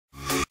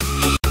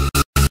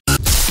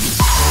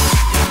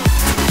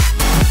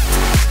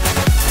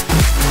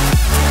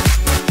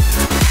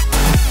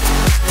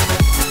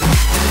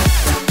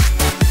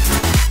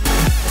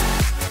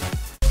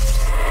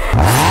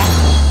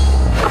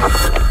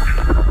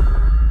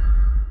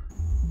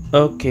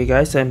Okay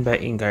guys, I'm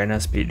back in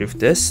Garena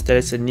Speedlifters. There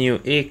is a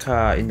new A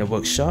car in the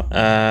workshop.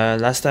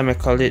 Last time I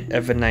called it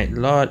Evernight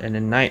Lord and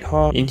a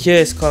Nighthawk. In here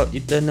it's called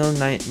Eternal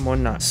Night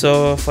Monarch.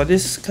 So for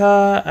this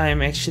car,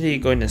 I'm actually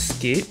going to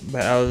skip,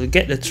 but I'll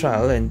get the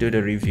trial and do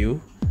the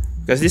review.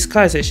 Because this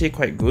car is actually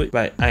quite good,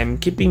 but I'm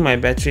keeping my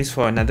batteries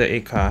for another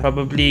A car.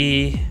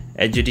 Probably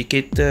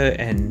Adjudicator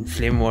and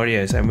Flame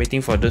Warriors. I'm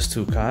waiting for those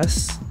two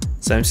cars.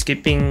 So I'm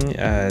skipping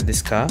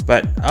this car,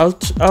 but I'll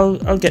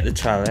get the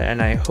trial,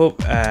 and I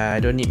hope I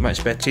don't need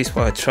much batteries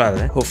for a trial.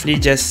 Hopefully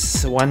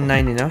just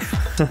 1.9 enough.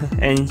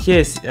 And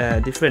here's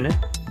different.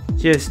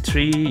 Here's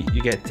 3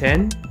 you get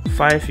 10,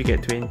 5 you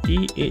get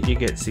 20, 8 you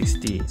get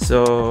 60.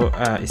 So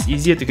it's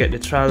easier to get the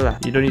trial lah.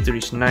 You don't need to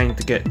reach 9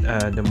 to get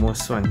the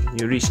most one.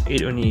 You reach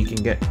 8 only, you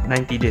can get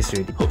 90 days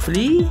already.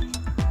 Hopefully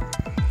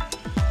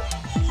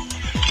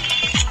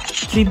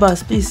 3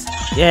 bars please.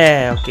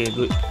 Yeah, okay,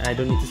 good. I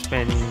don't need to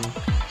spend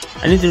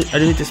I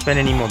don't need to spend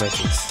any more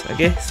batteries.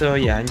 Okay, so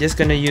yeah, I'm just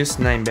gonna use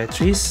 9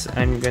 batteries.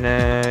 I'm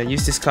gonna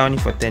use this car only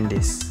for 10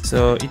 days.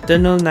 So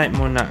Eternal Night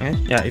Monarch,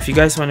 yeah, if you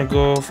guys wanna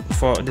go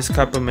for this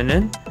car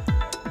permanent,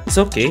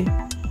 it's okay,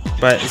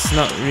 but it's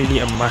not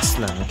really a must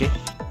lah. Okay,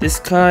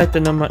 this car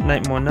Eternal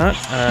Night Monarch,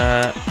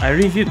 I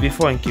reviewed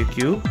before in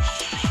QQ,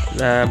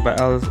 but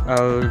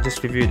I'll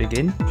just review it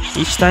again.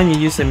 Each time you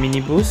use a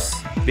mini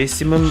boost,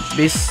 basic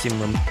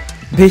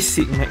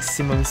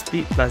maximum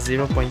speed plus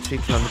 0.3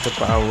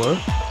 km/h.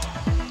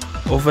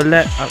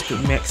 Overlap up to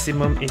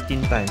maximum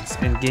 18 times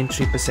and gain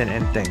 3%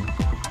 N-Tank.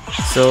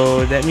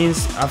 So that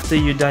means after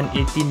you done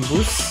 18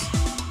 boosts,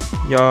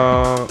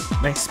 your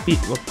max speed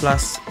will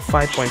plus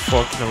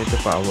 5.4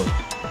 km/h.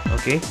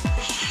 Okay,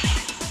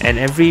 and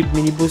every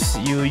mini boost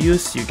you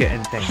use, you get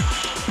N-Tank.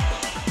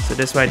 So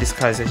that's why this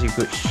car is actually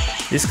good.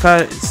 This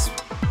car is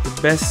the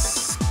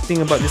best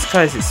thing about this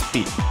car is its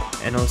speed,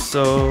 and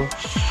also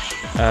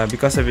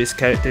because of its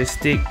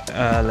characteristic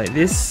like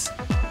this.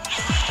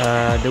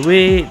 The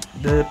way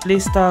the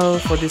playstyle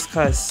for this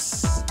car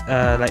is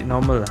like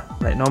normal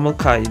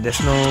car. There's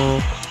no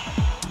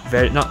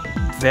not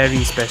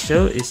very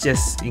special. It's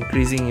just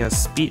increasing your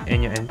speed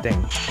and your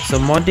N-Tank. So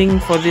modding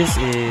for this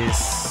is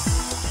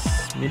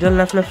middle,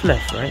 left,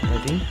 right? I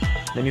think.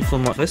 Let me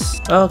full mod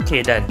first. Okay,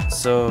 done.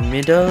 So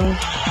middle,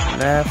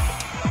 left,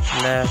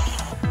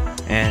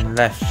 and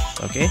left.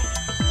 Okay,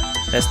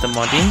 that's the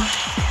modding.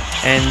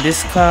 And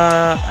this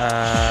car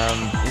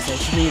is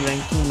actually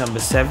ranking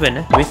number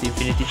 7 with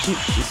Infinity Chip.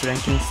 It's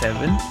ranking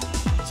 7,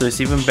 so it's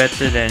even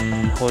better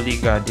than Holy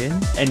Guardian,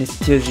 and it's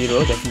tier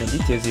 0, definitely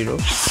tier 0.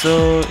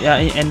 So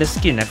yeah, and the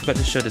skin, I forgot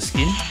to show the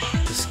skin.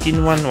 The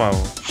skin one, wow,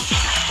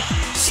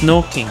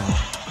 Snow King.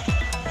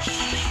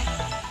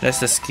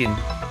 That's the skin,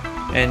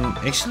 and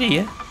actually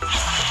yeah,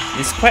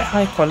 it's quite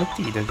high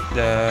quality.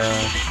 The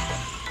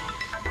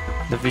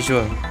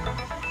visual.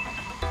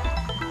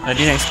 I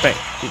didn't expect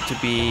it to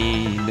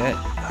be that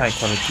high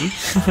quality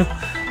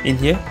in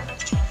here,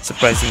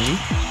 surprisingly.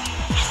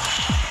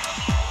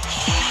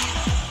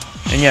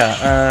 And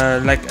yeah,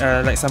 like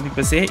some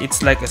people say,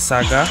 it's like a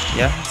Saga,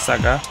 yeah,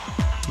 Saga,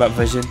 but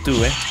version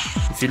 2.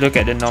 If you look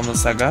at the normal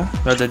Saga,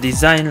 well, the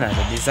design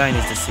is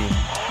the same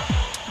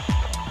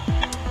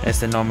as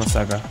the normal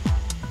Saga,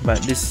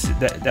 but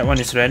that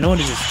one is Renault,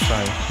 this is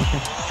Tri.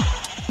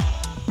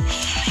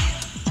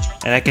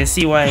 And I can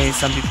see why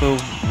some people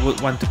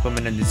would want to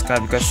permanent this car,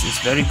 because it's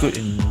very good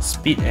in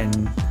speed,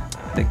 and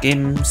the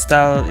game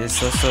style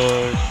is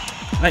also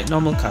like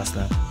normal cars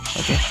lah.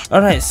 Okay,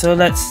 alright, so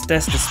let's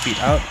test the speed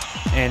out,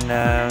 and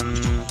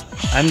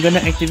I'm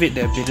gonna activate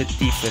the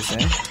ability first.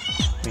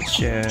 Make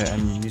sure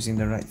I'm using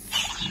the right.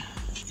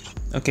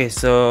 Okay,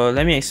 so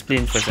let me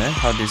explain first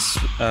how this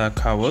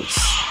car works.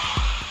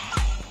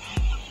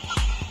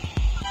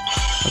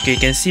 Okay,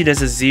 you can see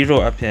there's a 0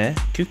 up here.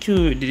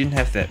 QQ didn't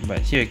have that, but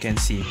here you can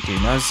see. Okay,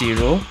 now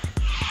 0.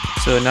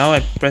 So now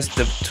I press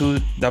the 2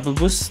 double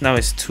boost. Now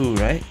it's 2,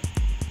 right?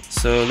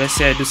 So let's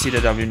say I do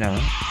CWW now.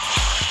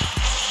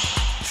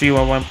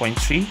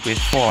 311.3 with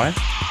 4.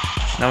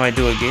 Now I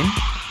do again.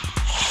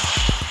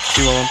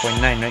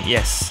 311.9, right?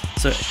 Yes.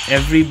 So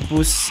every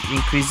boost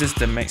increases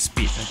the max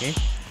speed. Okay.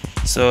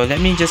 So let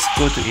me just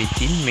go to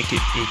 18. Make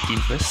it 18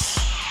 first.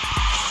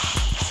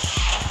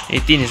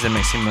 18 is the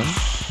maximum.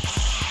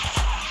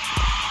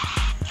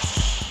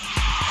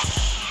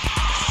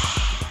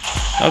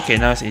 Okay,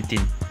 now it's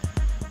 18.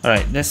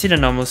 Alright, let's see the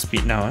normal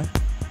speed now.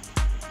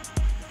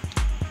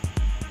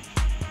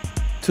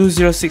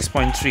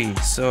 206.3.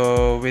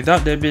 So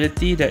without the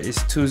ability, that is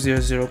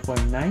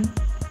 200.9.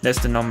 That's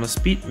the normal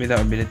speed without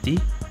ability.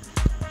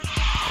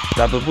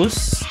 Double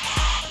boost,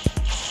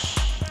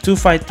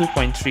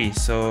 252.3.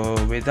 So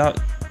without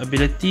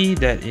ability,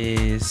 that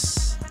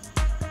is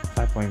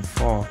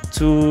 5.4.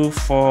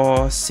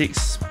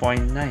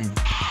 246.9.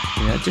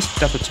 Yeah, just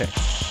double check.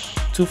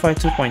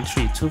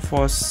 252.3,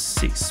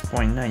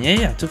 246.9.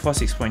 Yeah,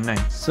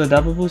 246.9. So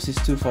double boost is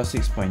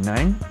 246.9.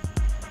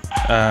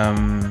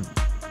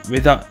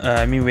 Without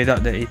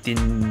the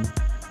 18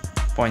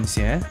 points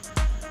here.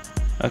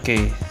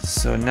 Okay,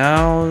 so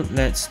now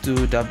let's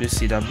do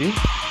WCW.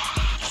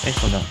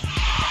 Hold on.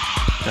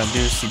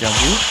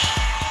 WCW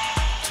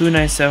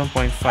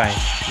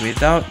 297.5.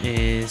 Without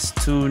is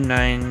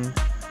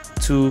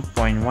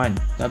 292.1.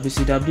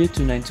 WCW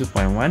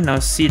 292.1. Now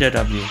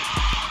CWW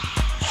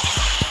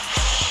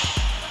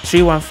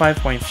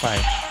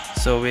 315.5.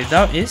 So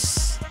without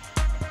is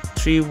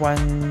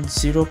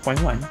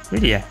 310.1.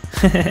 Really, yeah?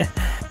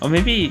 Or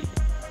maybe,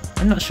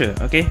 I'm not sure.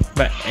 Okay,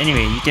 but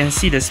anyway, you can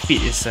see the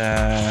speed is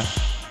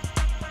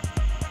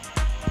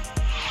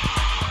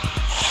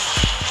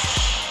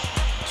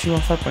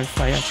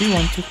 315.5, yeah,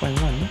 312.1.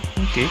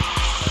 Okay.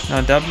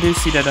 Now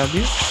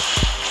WCW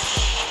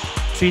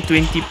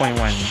 320.1.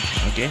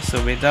 Okay, so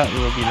without it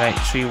will be like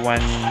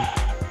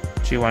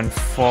 314.7 like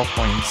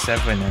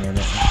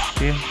that.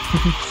 Okay.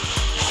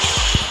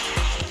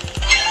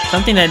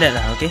 Something like that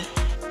lah, okay?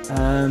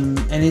 And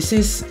it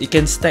says it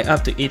can stack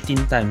up to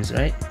 18 times,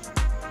 right?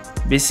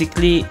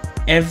 Basically,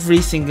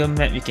 every single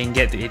map you can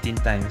get to 18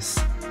 times.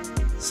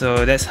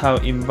 So that's how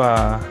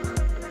imba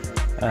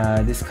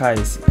this car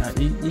is.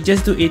 You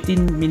just do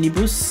 18 mini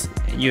boosts,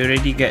 you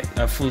already get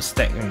a full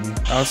stack already.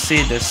 I'll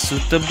say the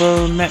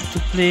suitable map to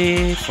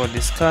play for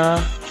this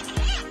car,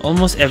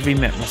 almost every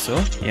map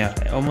also. Yeah,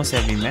 almost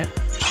every map.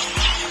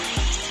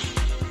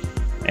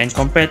 And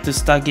compared to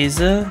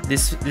Stargazer,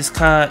 this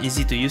car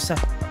easy to use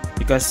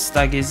because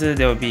Stargazer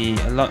there will be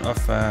a lot of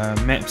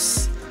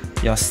maps.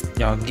 Your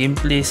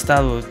gameplay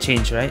style will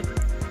change, right?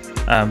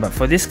 But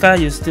for this car,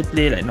 you still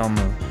play like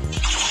normal.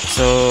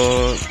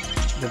 So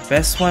the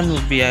best one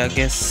would be, I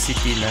guess,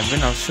 City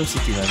 11. I'll show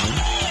City 11.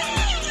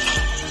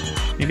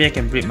 Maybe I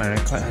can break my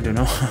record. I don't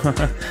know.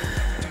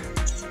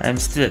 I'm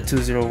still at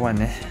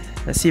 201.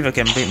 Let's see if I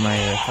can break my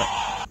record.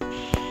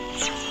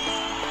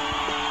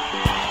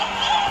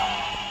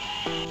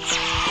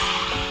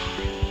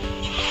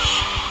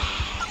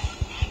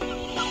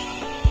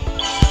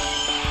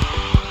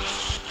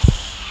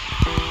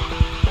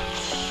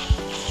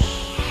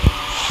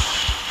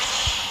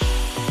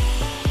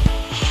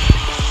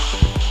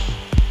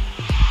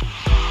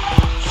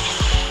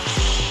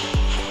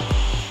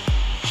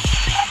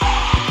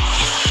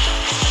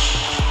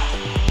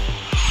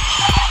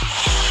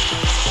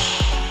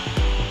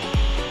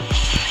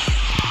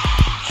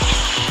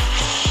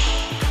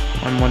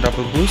 One more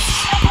double boost,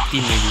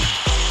 18 maybe.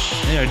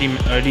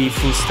 Already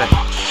full stack.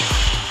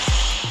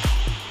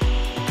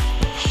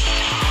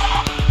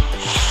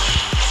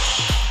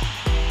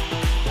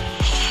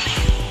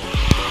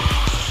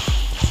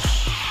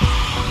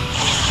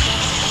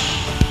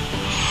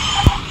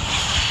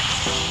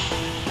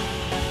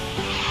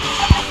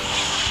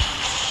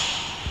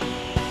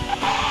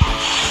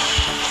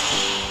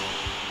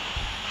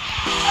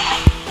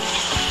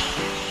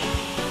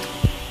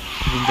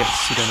 Didn't get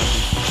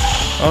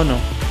CWW. Oh no.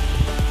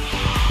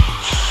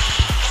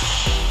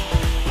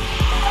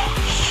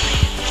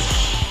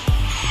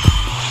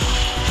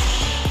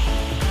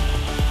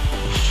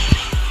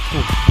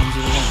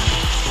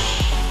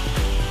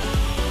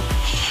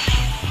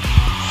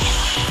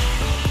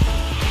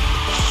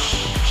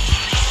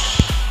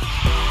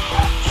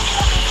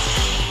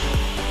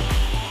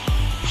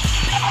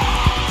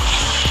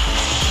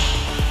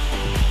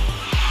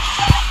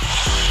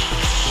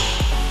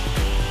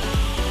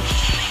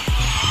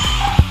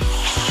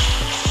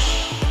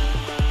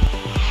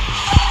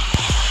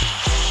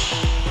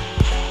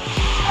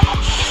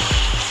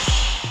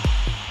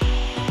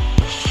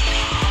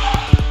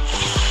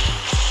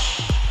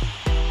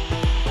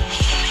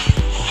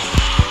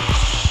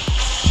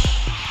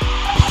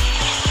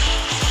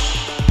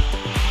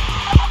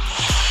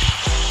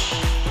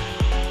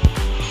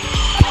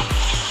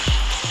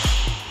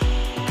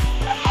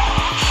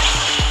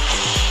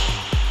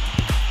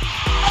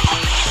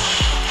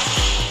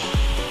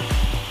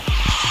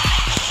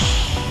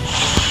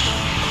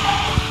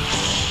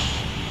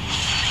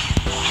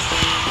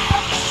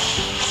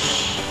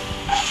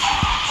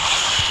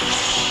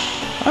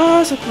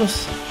 Oh, so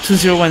close.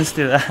 201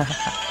 still.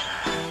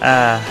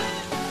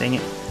 Dang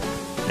it.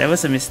 That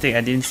was a mistake.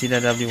 I didn't see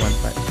the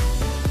W1 part.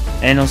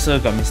 And also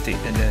got mistake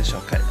at the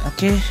shortcut.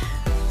 Okay.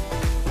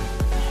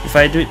 If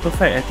I do it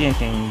perfect, I think I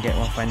can get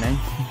 159.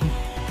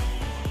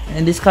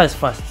 And this car is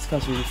fast. This car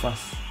is really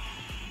fast.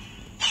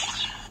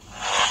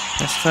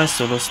 Let's try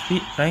solo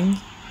speed rank.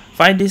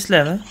 5 days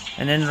left,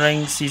 and then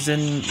rank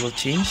season will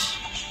change.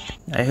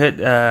 I heard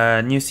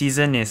new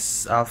season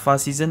is alpha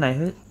season. I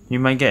heard you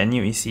might get a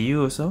new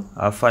ECU also,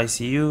 alpha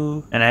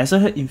ECU, and I also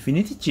heard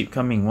infinity chip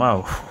coming.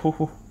 Wow.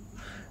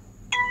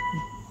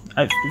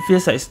 It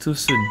feels like it's too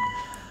soon.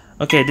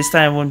 Okay, this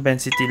time I won't ban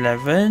City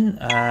 11.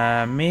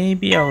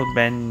 Maybe I will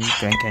ban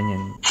Grand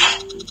Canyon.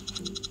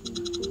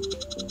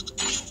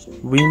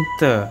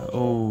 Winter.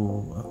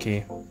 Oh,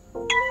 okay.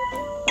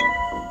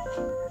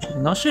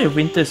 Not sure if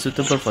winter is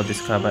suitable for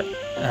this car, but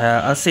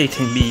I'll say it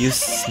can be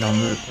used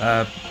normal.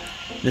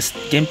 This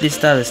gameplay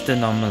style is still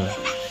normal.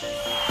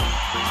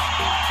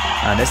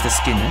 That's the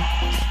skin,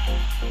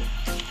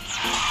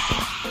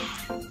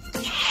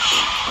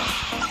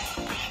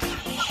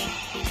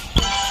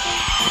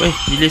 Wait,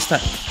 delay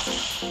start.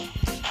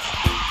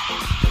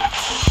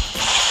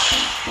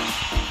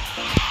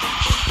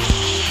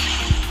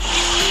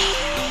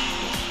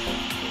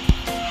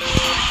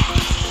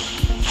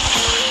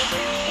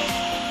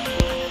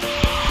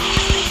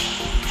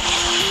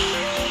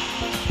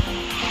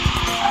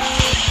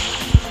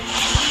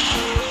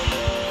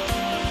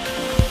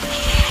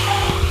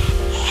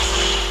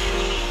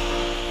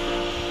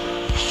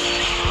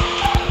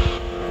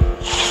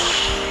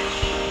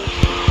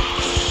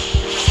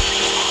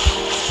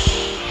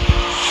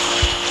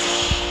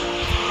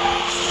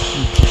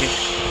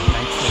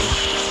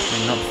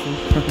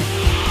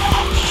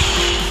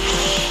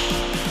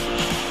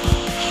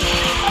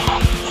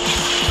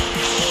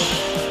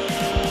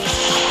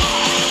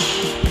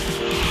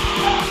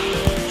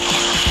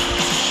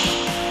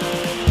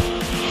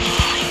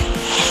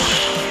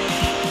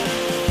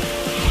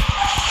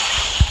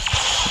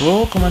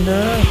 Whoa,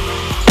 Commander!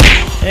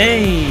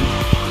 Hey!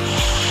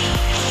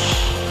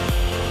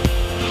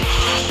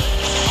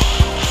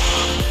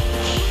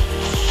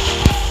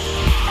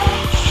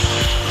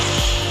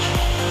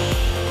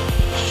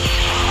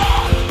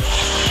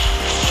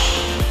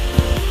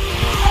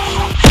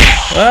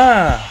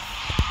 Ah!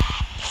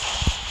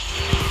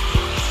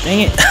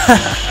 Dang it!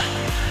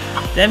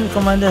 Damn it,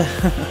 Commander!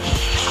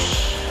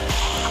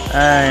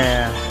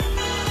 Yeah.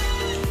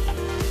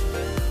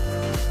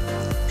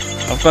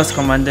 Of course,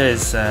 Commander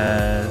is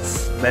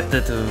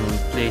better to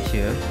play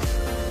here.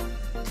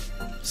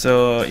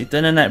 So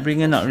Eternal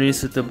Nightbringer not really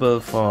suitable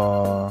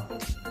for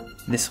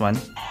this one.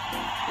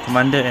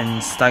 Commander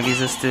and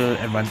Stargazer still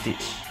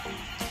advantage.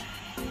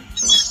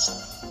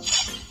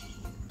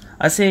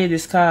 I say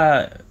this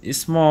card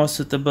is more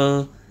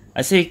suitable.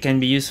 I say it can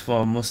be used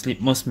for most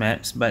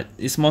maps, but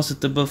it's more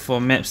suitable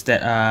for maps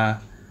that are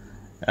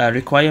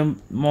require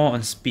more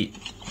on speed.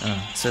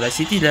 So like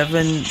City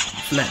 11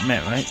 flat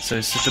map, right? So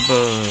it's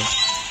suitable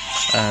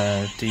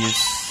to use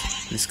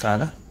this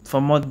card.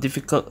 For more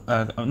difficult,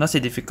 not say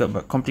difficult,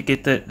 but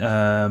complicated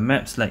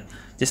maps like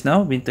just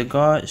now, Winter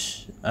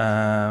Gorge,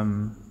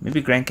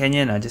 maybe Grand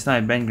Canyon. Just now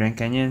I banned Grand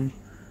Canyon.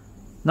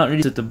 Not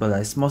really suitable.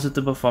 It's more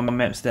suitable for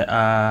maps that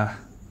are,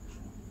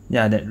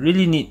 that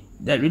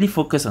really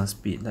focus on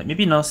speed. Like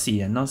maybe North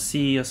Sea. North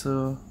Sea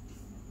also.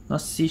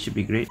 North Sea should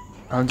be great.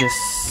 I'll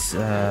just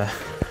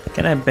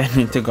can I ban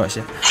Winter Gorge?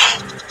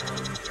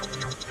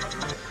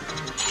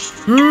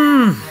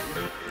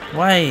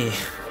 Why?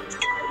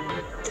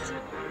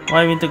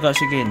 Why Winter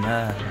Gorge again?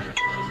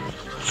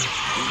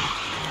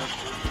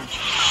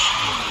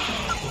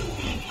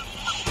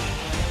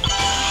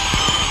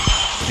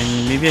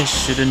 And maybe I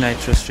shouldn't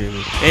nitro straight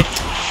away. Eh?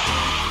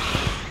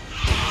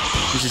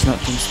 This is not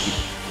team speed.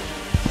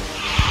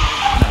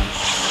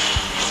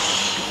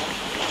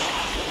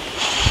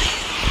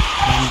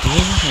 No,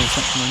 it's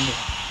not Commander.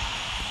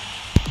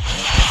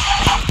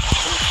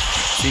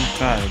 Same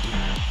card.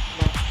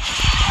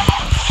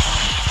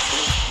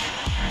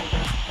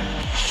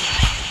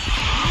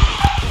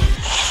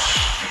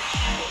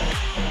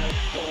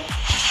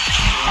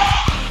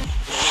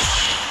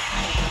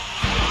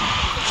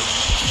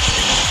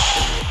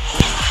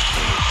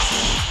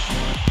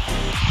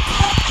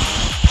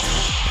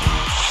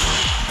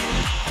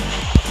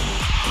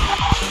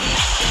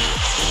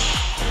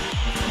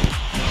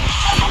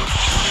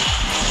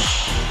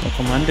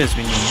 Commander is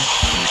winning.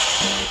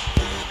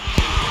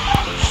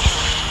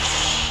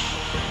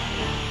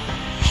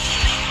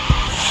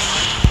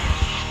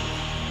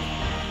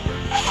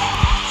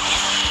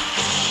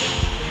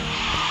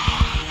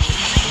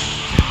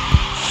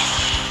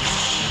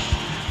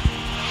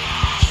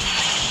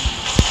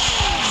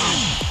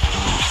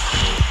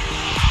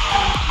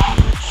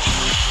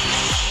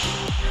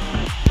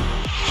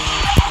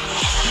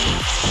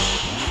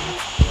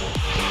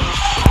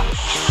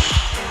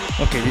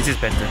 Okay, this is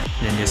better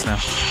than just now.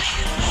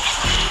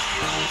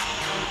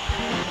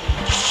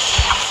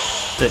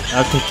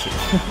 I'll take it.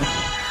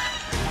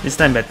 This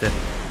time better.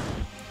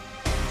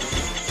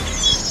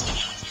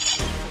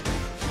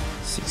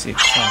 685.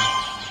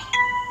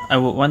 I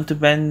would want to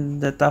ban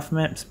the tough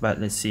maps,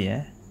 but let's see.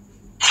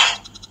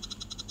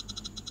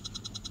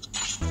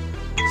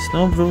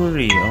 Snow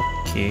Brewery,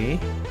 okay.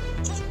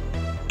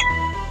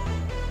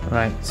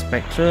 Right,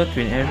 Spectre,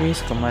 Twin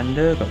Ares,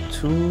 Commander, got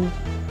 2,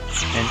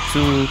 and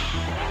 2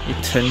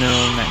 Eternal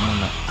Night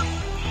Monarch.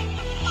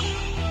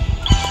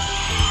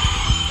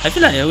 I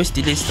feel like I always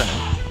delay start.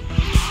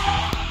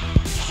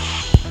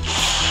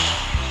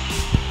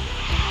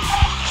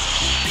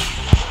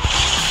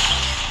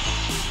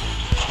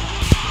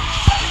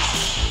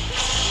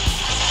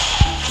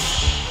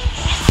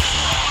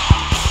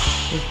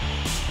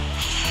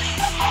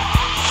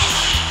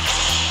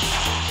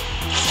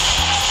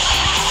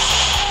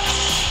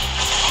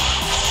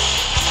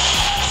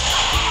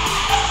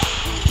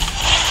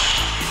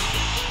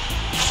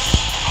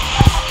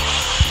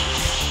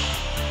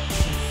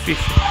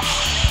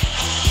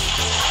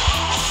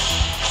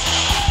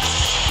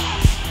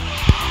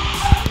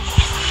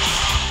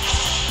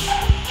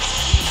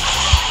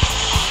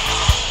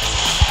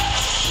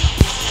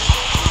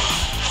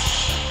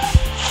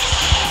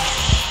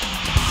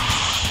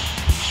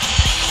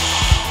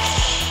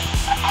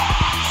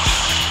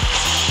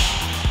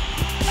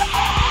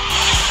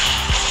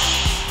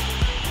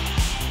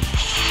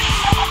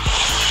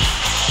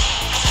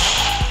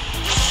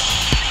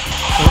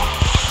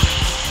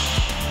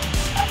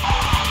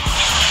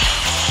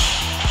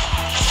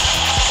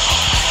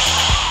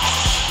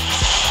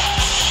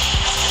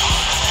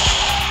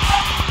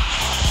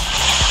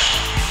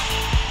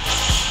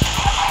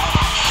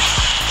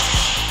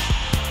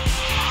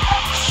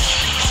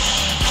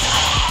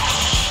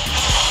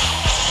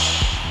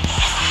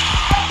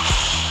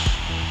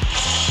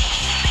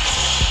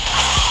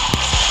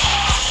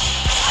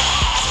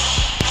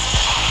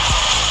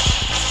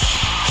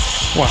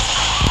 Wow.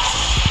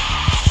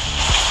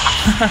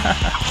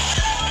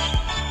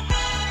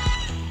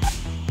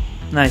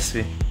 Nice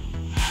way.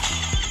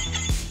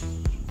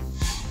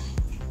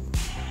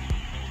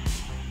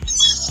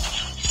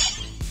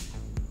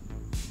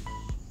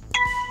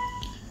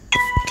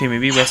 Okay,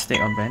 maybe West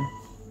Lake or Ben.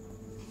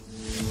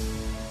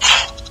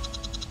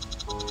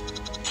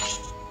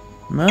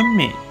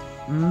 Mermaid.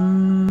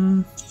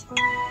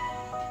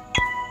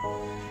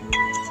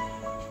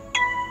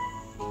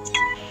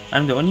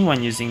 I'm the only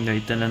one using the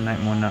Eternal Night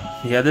Monarch.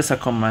 The others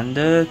are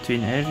Commander,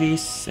 Twin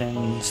Aries,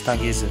 and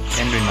Stargazer,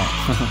 and Renault.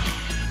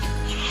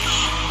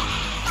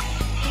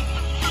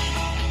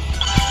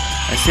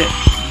 I said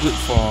good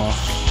for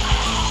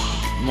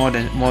more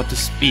to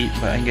speed,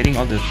 but I'm getting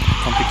all the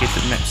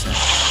complicated maps.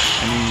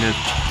 I mean,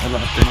 a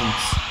lot of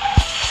turnings.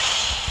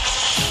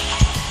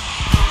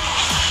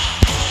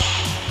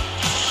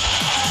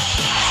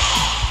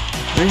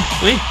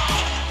 Wait.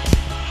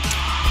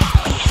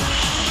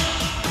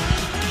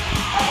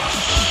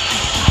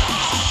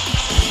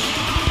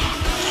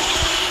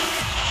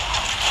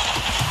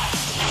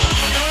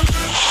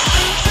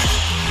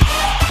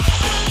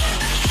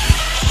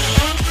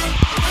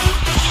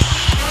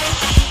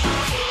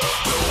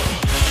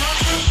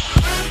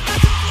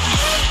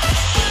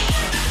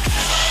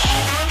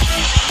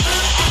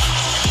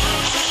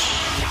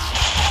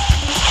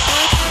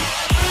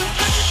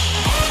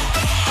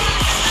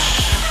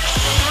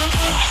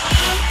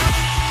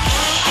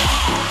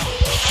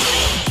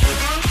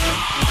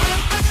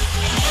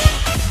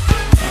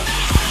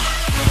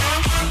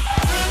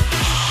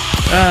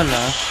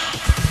 Alah.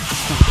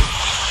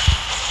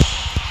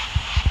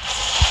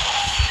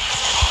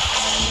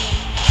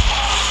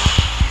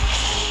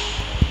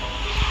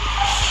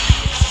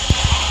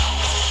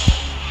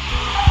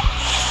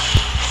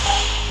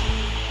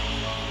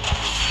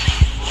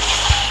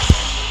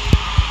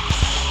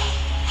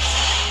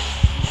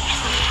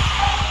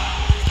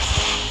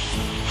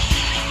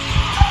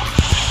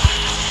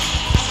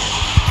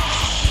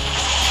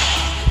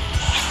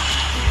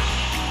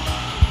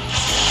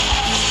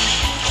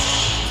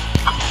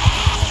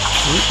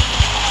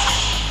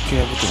 Okay,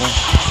 I put one.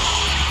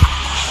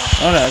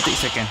 Alright, I'll take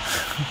second.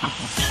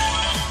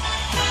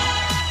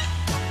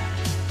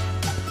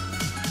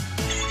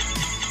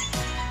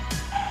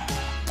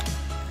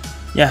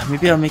 Yeah,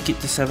 maybe I'll make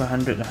it to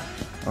 700 lah.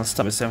 I'll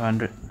stop at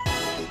 700.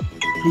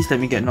 Please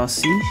let me get North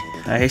Sea.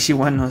 I actually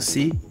want North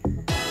Sea.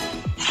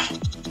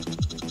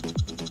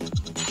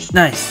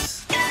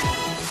 Nice!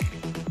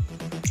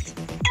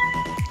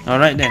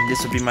 Alright then,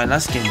 this will be my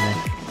last game then.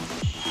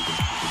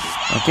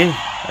 Okay.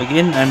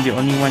 Again, I'm the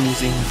only one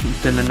using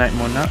Eternal Night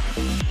Monarch.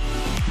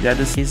 The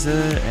other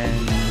Caesar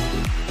and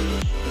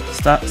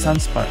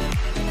Sunspark.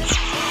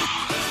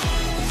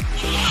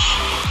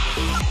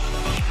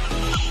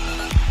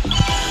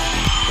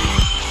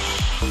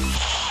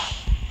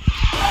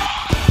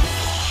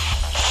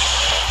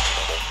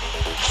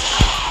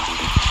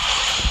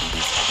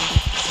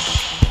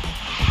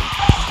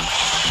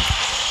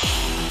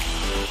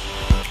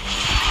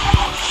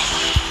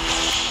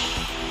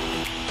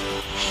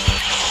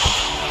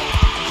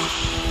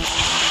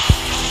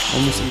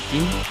 Almost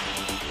 18.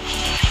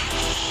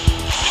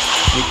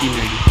 18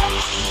 already.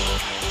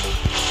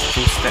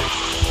 Full stack.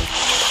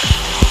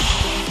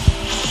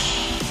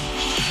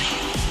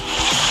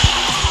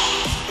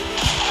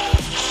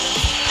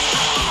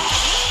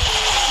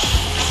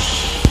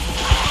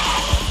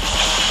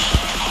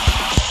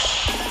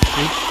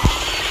 Okay.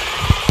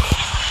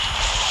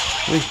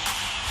 Wait.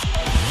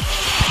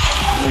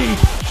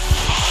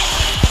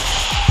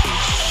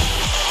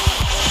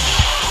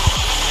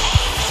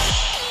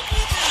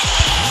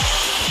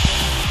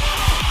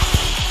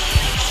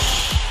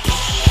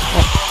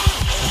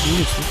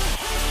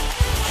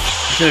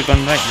 I should have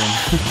gone right then.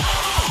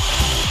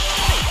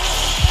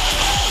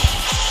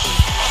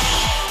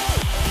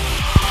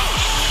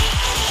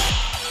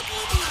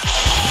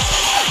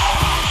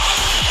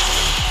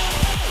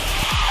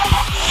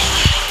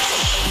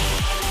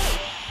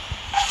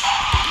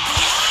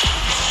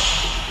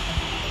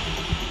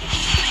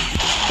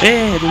 I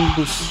didn't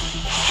boost.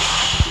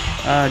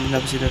 Didn't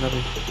have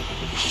CWW.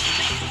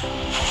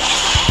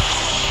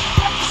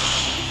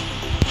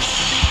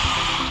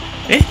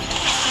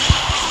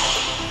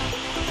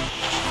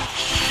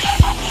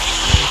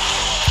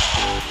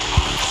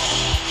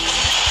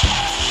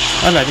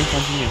 I didn't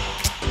continue.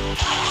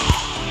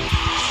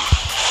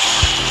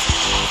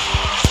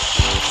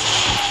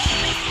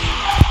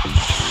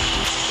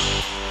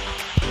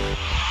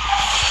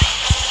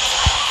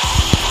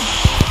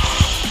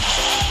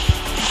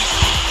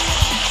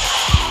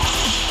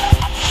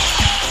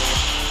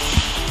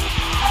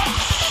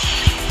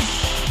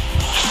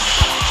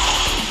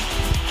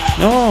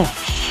 No!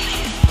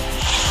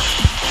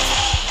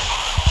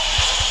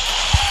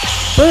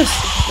 First!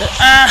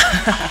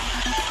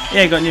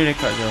 Yeah, I got new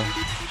record though.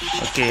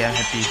 Okay, I'm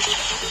happy.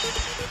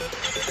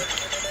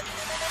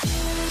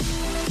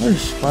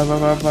 Uish,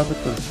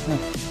 betul.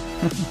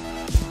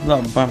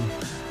 Lot of bump.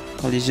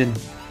 Collision.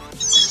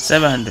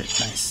 700,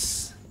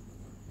 nice.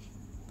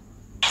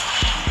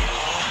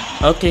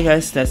 Okay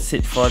guys, that's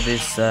it for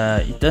this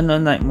Eternal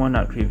Night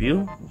Monarch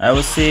review. I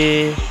would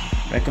say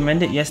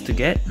recommended, yes to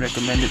get,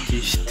 recommended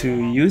to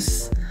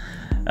use.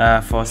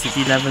 For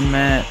City 11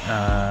 map,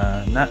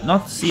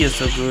 not see is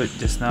so good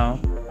just now.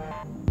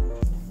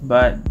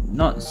 but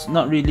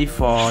not really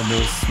for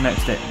those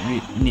maps that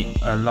need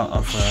a lot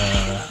of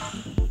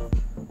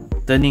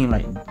turning,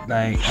 like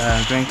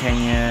Grand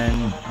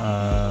Canyon,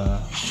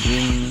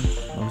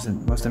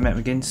 what's the map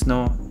again?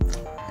 Snow,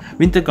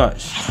 Winter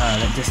Gorge,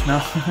 like just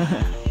now.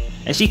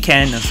 Actually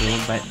can also,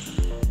 but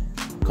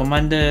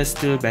Commander is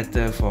still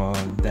better for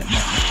that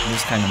map,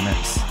 those kind of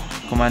maps.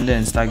 Commander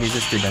and Stargazer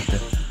is still better.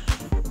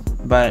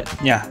 But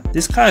yeah,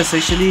 this car is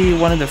actually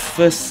one of the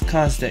first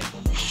cars that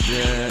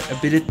the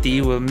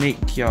ability will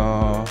make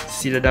your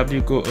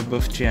CWW go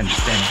above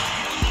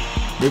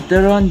 310.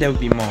 Later on there will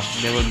be more.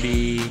 There will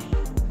be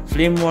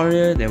Flame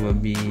Warrior, there will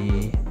be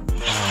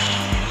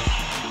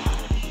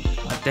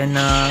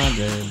Athena,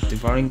 the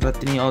Devouring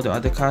Gluttony, all the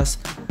other cars.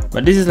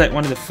 But this is like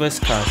one of the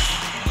first cars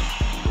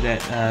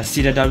that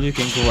CWW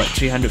can go at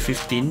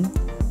 315,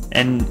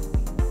 and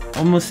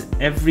almost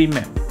every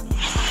map.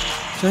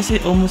 Should I say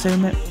almost every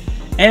map?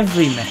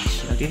 Every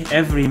match, okay?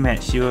 Every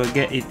match you will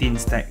get 18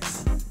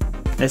 stacks.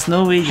 There's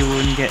no way you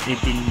won't get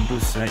 18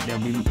 boosts, right?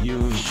 There'll be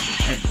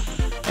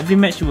every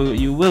match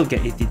you will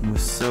get 18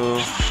 boosts. So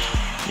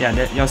yeah,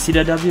 your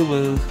CWW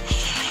will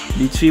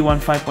be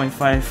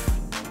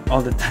 315.5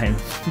 all the time.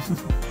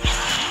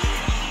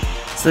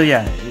 So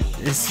yeah,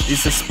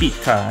 it's a speed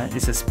car.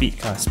 It's a speed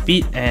car.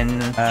 Speed and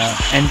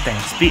end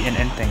tank. Speed and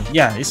end tank.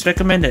 Yeah, it's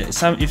recommended.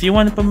 If you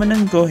want a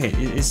permanent, go ahead.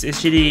 It's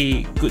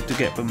actually good to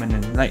get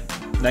permanent. Like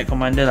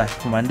Commander,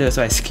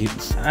 so I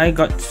skipped. I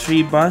got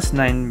 3 bars,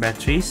 9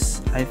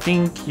 batteries. I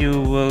think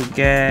you will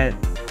get,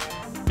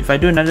 if I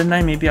do another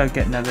 9, maybe I'll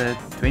get another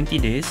 20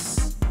 days.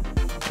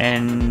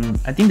 And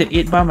I think the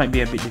 8 bar might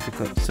be a bit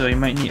difficult, so you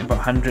might need about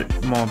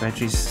 100 more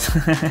batteries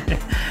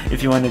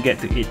if you want to get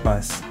to 8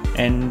 bars.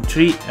 And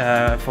 3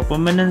 for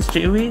permanent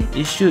straight away,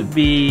 it should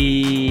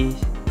be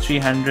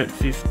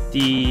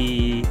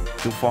 350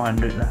 to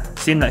 400 lah.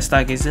 Same like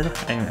Stargazer lah,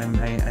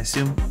 I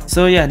assume.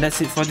 So yeah, that's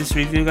it for this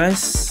review,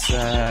 guys.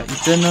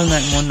 Eternal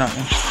Night Monarch.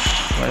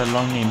 What a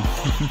long name.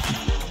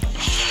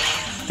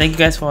 Thank you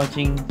guys for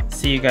watching.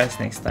 See you guys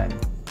next time.